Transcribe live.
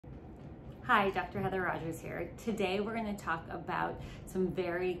Hi, Dr. Heather Rogers here. Today we're going to talk about some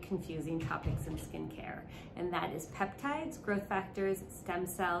very confusing topics in skincare, and that is peptides, growth factors, stem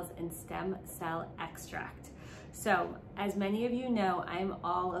cells, and stem cell extract. So, as many of you know, I'm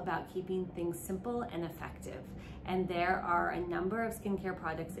all about keeping things simple and effective, and there are a number of skincare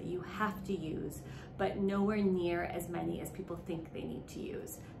products that you have to use, but nowhere near as many as people think they need to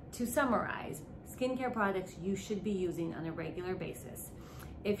use. To summarize, skincare products you should be using on a regular basis.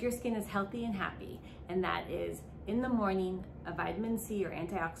 If your skin is healthy and happy, and that is in the morning, a vitamin C or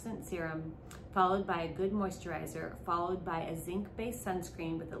antioxidant serum, followed by a good moisturizer, followed by a zinc-based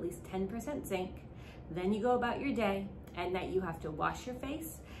sunscreen with at least 10% zinc, then you go about your day. At night you have to wash your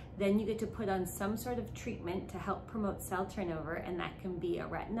face, then you get to put on some sort of treatment to help promote cell turnover, and that can be a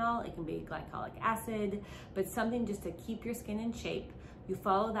retinol, it can be glycolic acid, but something just to keep your skin in shape. You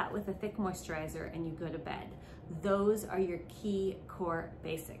follow that with a thick moisturizer and you go to bed. Those are your key core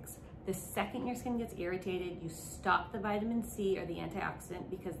basics. The second your skin gets irritated, you stop the vitamin C or the antioxidant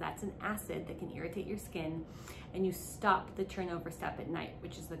because that's an acid that can irritate your skin, and you stop the turnover step at night,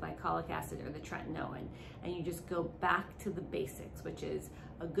 which is the glycolic acid or the tretinoin, and you just go back to the basics, which is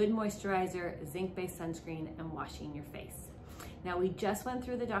a good moisturizer, a zinc-based sunscreen, and washing your face. Now, we just went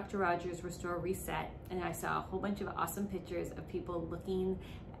through the Dr. Rogers Restore Reset, and I saw a whole bunch of awesome pictures of people looking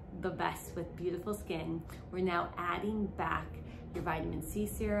the best with beautiful skin. We're now adding back your vitamin C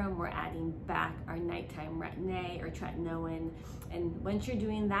serum, we're adding back our nighttime retin-A or tretinoin, and once you're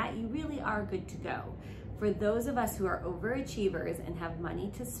doing that, you really are good to go. For those of us who are overachievers and have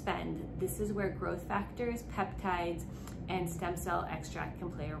money to spend, this is where growth factors, peptides, and stem cell extract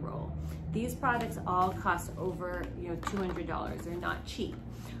can play a role. These products all cost over $200. They're not cheap,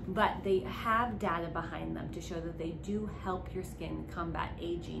 but they have data behind them to show that they do help your skin combat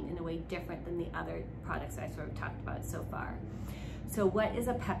aging in a way different than the other products I sort of talked about so far. So what is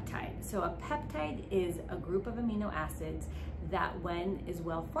a peptide? So a peptide is a group of amino acids that, when is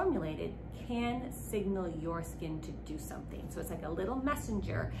well formulated, can signal your skin to do something. So it's like a little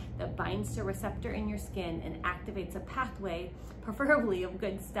messenger that binds to a receptor in your skin and activates a pathway, preferably of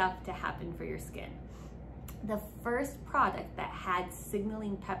good stuff, to happen for your skin. The first product that had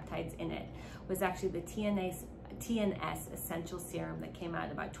signaling peptides in it was actually the TNS Essential Serum that came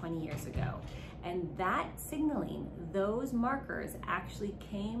out about 20 years ago. And that signaling, those markers actually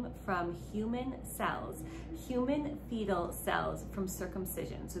came from human cells, human fetal cells from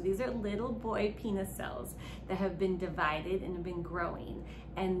circumcision. So these are little boy penis cells that have been divided and have been growing.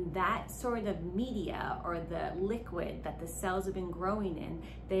 And that sort of media, or the liquid that the cells have been growing in,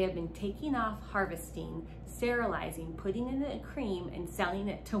 they have been taking off, harvesting, sterilizing, putting in a cream, and selling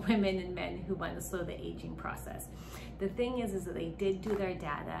it to women and men who want to slow the aging process. The thing is that they did do their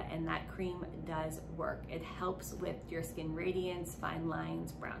data, and that cream does work. It helps with your skin radiance, fine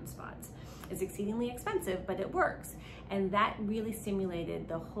lines, brown spots. It's exceedingly expensive, but it works. And that really stimulated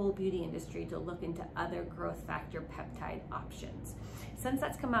the whole beauty industry to look into other growth factor peptide options. Since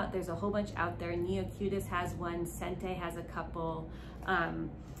that's come out, there's a whole bunch out there. Neocutis has one, Sente has a couple,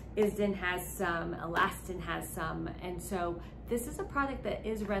 Isden has some, Elastin has some, and so this is a product that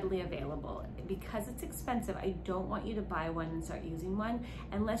is readily available. Because it's expensive, I don't want you to buy one and start using one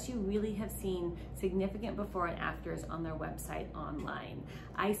unless you really have seen significant before and afters on their website online.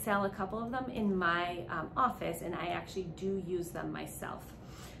 I sell a couple of them in my office, and I actually do use them myself.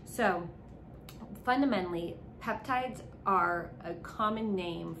 So fundamentally, peptides are a common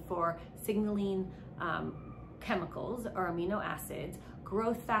name for signaling chemicals or amino acids.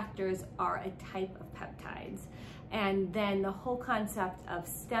 Growth factors are a type of peptides. And then the whole concept of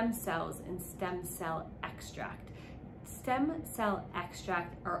stem cells and stem cell extract. Stem cell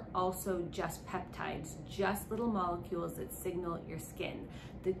extract are also just peptides, just little molecules that signal your skin.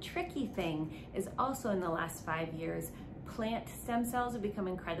 The tricky thing is also, in the last 5 years, plant stem cells have become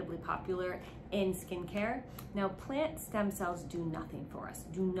incredibly popular in skincare. Now, plant stem cells do nothing for us.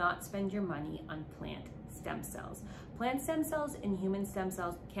 Do not spend your money on plant stem cells. Plant stem cells and human stem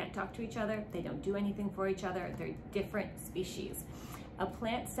cells can't talk to each other. They don't do anything for each other. They're different species. A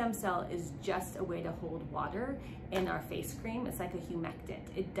plant stem cell is just a way to hold water in our face cream. It's like a humectant.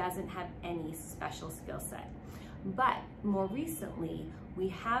 It doesn't have any special skill set. But more recently, we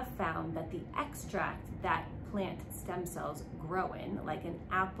have found that the extract that plant stem cells grow in, like an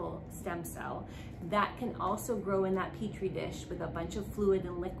apple stem cell, that can also grow in that petri dish with a bunch of fluid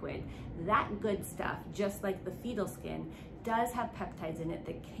and liquid. That good stuff, just like the fetal skin, does have peptides in it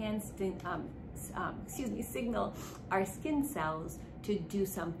that can signal our skin cells to do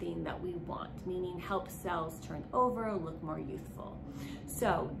something that we want, meaning help cells turn over, look more youthful.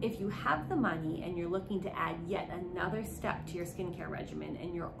 So if you have the money and you're looking to add yet another step to your skincare regimen,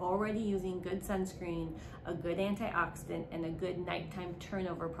 and you're already using good sunscreen, a good antioxidant, and a good nighttime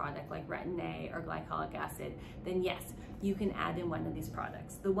turnover product like retin A or glycolic acid, then yes, you can add in one of these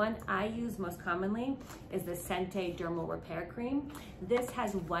products. The one I use most commonly is the Sente Dermal Repair Cream. This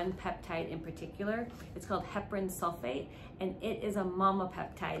has one peptide in particular. It's called heparin sulfate, and it is a mama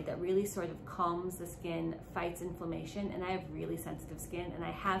peptide that really sort of calms the skin, fights inflammation, and I have really sensitive skin, and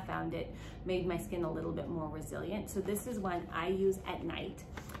I have found it made my skin a little bit more resilient. So this is one I use at night.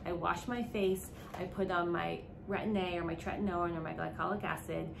 I wash my face, I put on my retin A or my tretinoin or my glycolic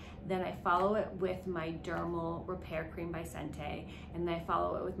acid, then I follow it with my Dermal Repair Cream by Sente, and then I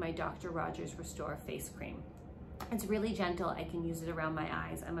follow it with my Dr. Rogers Restore Face Cream. It's really gentle. I can use it around my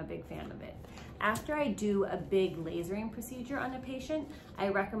eyes. I'm a big fan of it. After I do a big lasering procedure on a patient, I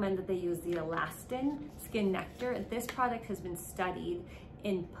recommend that they use the Elastin Skin Nectar. This product has been studied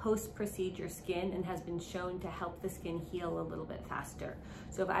in post-procedure skin and has been shown to help the skin heal a little bit faster.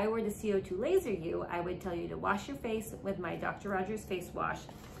 So if I were to CO2 laser you, I would tell you to wash your face with my Dr. Rogers face wash,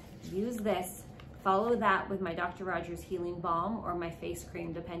 use this, follow that with my Dr. Rogers Healing Balm or my face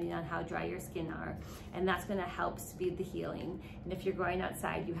cream, depending on how dry your skin are, and that's gonna help speed the healing. And if you're going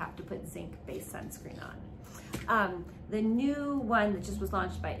outside, you have to put zinc-based sunscreen on. The new one that just was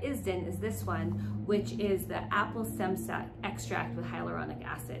launched by Isden is this one, which is the apple stem cell extract with hyaluronic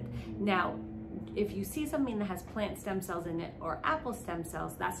acid. Now, if you see something that has plant stem cells in it or apple stem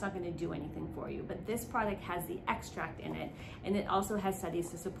cells, that's not going to do anything for you. But this product has the extract in it, and it also has studies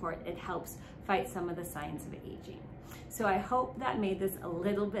to support it helps fight some of the signs of aging. So I hope that made this a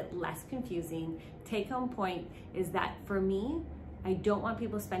little bit less confusing. Take-home point is that for me, I don't want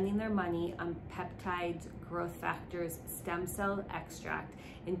people spending their money on peptides, growth factors, stem cell extract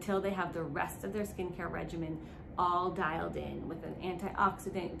until they have the rest of their skincare regimen all dialed in with an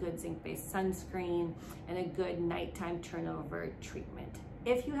antioxidant, good zinc-based sunscreen, and a good nighttime turnover treatment.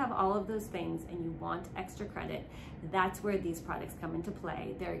 If you have all of those things and you want extra credit, that's where these products come into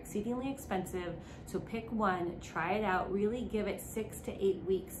play. They're exceedingly expensive, so pick one, try it out, really give it 6 to 8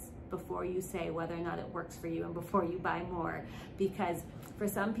 weeks before you say whether or not it works for you and before you buy more, because for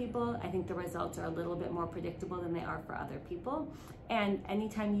some people, I think the results are a little bit more predictable than they are for other people. And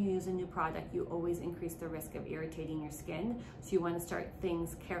anytime you use a new product, you always increase the risk of irritating your skin. So you want to start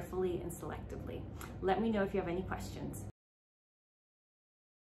things carefully and selectively. Let me know if you have any questions.